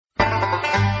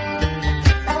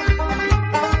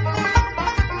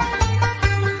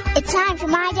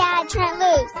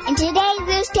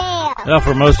Well,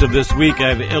 for most of this week,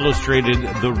 I've illustrated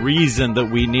the reason that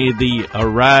we need the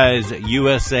Arise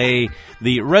USA,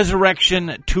 the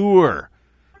Resurrection Tour.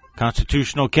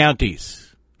 Constitutional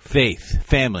counties, faith,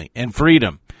 family, and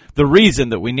freedom. The reason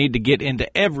that we need to get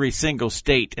into every single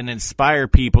state and inspire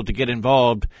people to get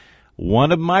involved.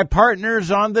 One of my partners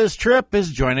on this trip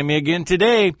is joining me again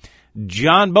today.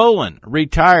 John Bolin,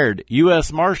 retired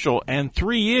U.S. Marshal and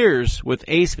 3 years with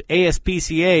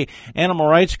ASPCA Animal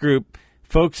Rights Group.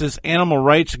 Folks, this animal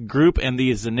rights group and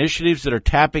these initiatives that are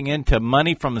tapping into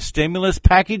money from the stimulus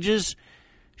packages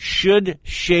should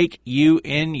shake you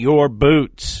in your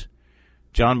boots.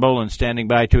 John Bolin standing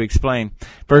by to explain.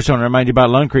 First, I want to remind you about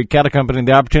Lone Creek Cattle Company and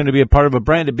the opportunity to be a part of a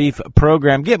branded beef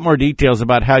program. Get more details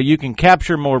about how you can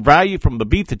capture more value from the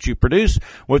beef that you produce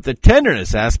with the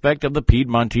tenderness aspect of the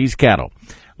Piedmontese cattle.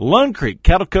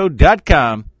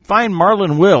 LoneCreekCattleCo.com. Find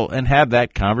Marlon Will and have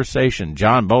that conversation.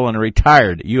 John Bolin, a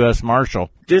retired U.S. Marshal.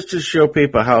 Just to show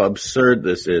people how absurd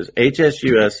this is,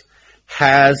 HSUS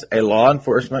has a law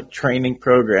enforcement training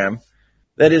program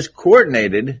that is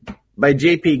coordinated by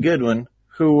J.P. Goodwin,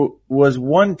 who was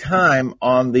one time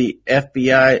on the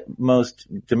FBI most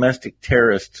domestic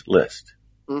terrorist list.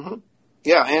 Mm-hmm.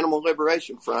 Yeah, Animal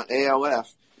Liberation Front,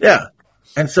 ALF. Yeah.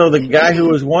 And so the guy who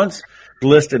was once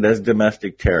listed as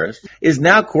domestic terrorist is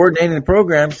now coordinating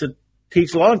programs to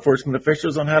teach law enforcement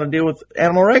officials on how to deal with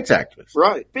animal rights activists.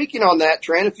 Right. Speaking on that,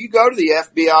 Trent, if you go to the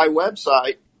FBI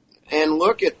website and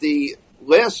look at the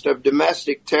list of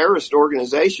domestic terrorist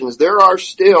organizations, there are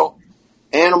still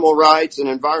animal rights and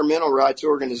environmental rights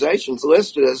organizations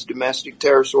listed as domestic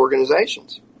terrorist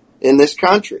organizations in this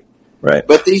country. Right.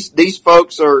 But these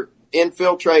folks are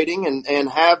infiltrating and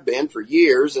have been for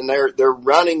years, and they're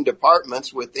running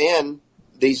departments within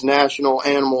these national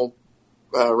animal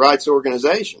rights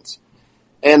organizations.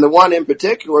 And the one in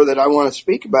particular that I want to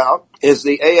speak about is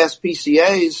the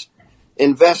ASPCA's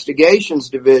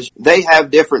investigations division. They have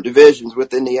different divisions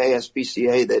within the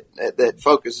ASPCA that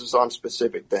focuses on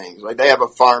specific things. Like they have a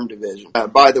farm division,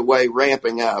 by the way,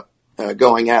 ramping up,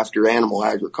 going after animal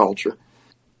agriculture.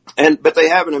 But they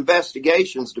have an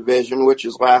investigations division, which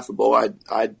is laughable. I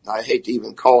hate to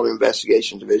even call it an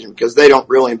investigations division because they don't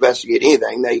really investigate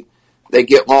anything. They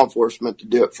get law enforcement to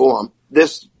do it for them.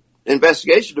 This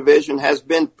investigation division has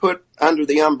been put under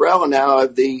the umbrella now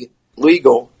of the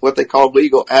what they call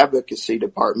legal advocacy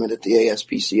department at the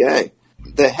ASPCA.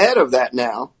 The head of that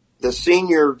now, the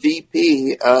senior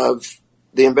VP of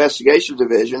the investigation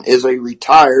division, is a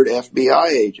retired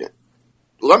FBI agent.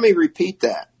 Let me repeat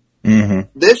that.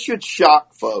 Mm-hmm. This should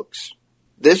shock folks.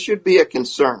 This should be a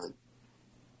concern.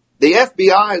 The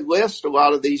FBI lists a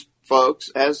lot of these folks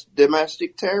as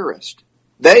domestic terrorists.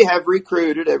 They have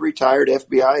recruited a retired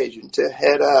FBI agent to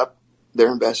head up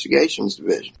their investigations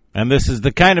division. And this is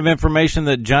the kind of information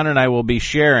that John and I will be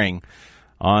sharing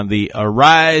on the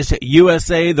Arise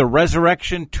USA, the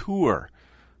Resurrection Tour.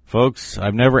 Folks,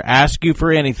 I've never asked you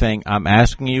for anything. I'm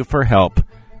asking you for help.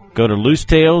 Go to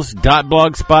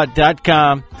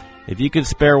loosetails.blogspot.com. If you can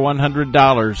spare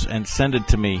 $100 and send it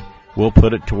to me, we'll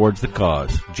put it towards the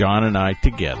cause. John and I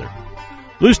together.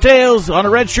 Loose Tales on a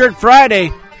Red Shirt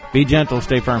Friday. Be gentle,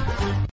 stay firm.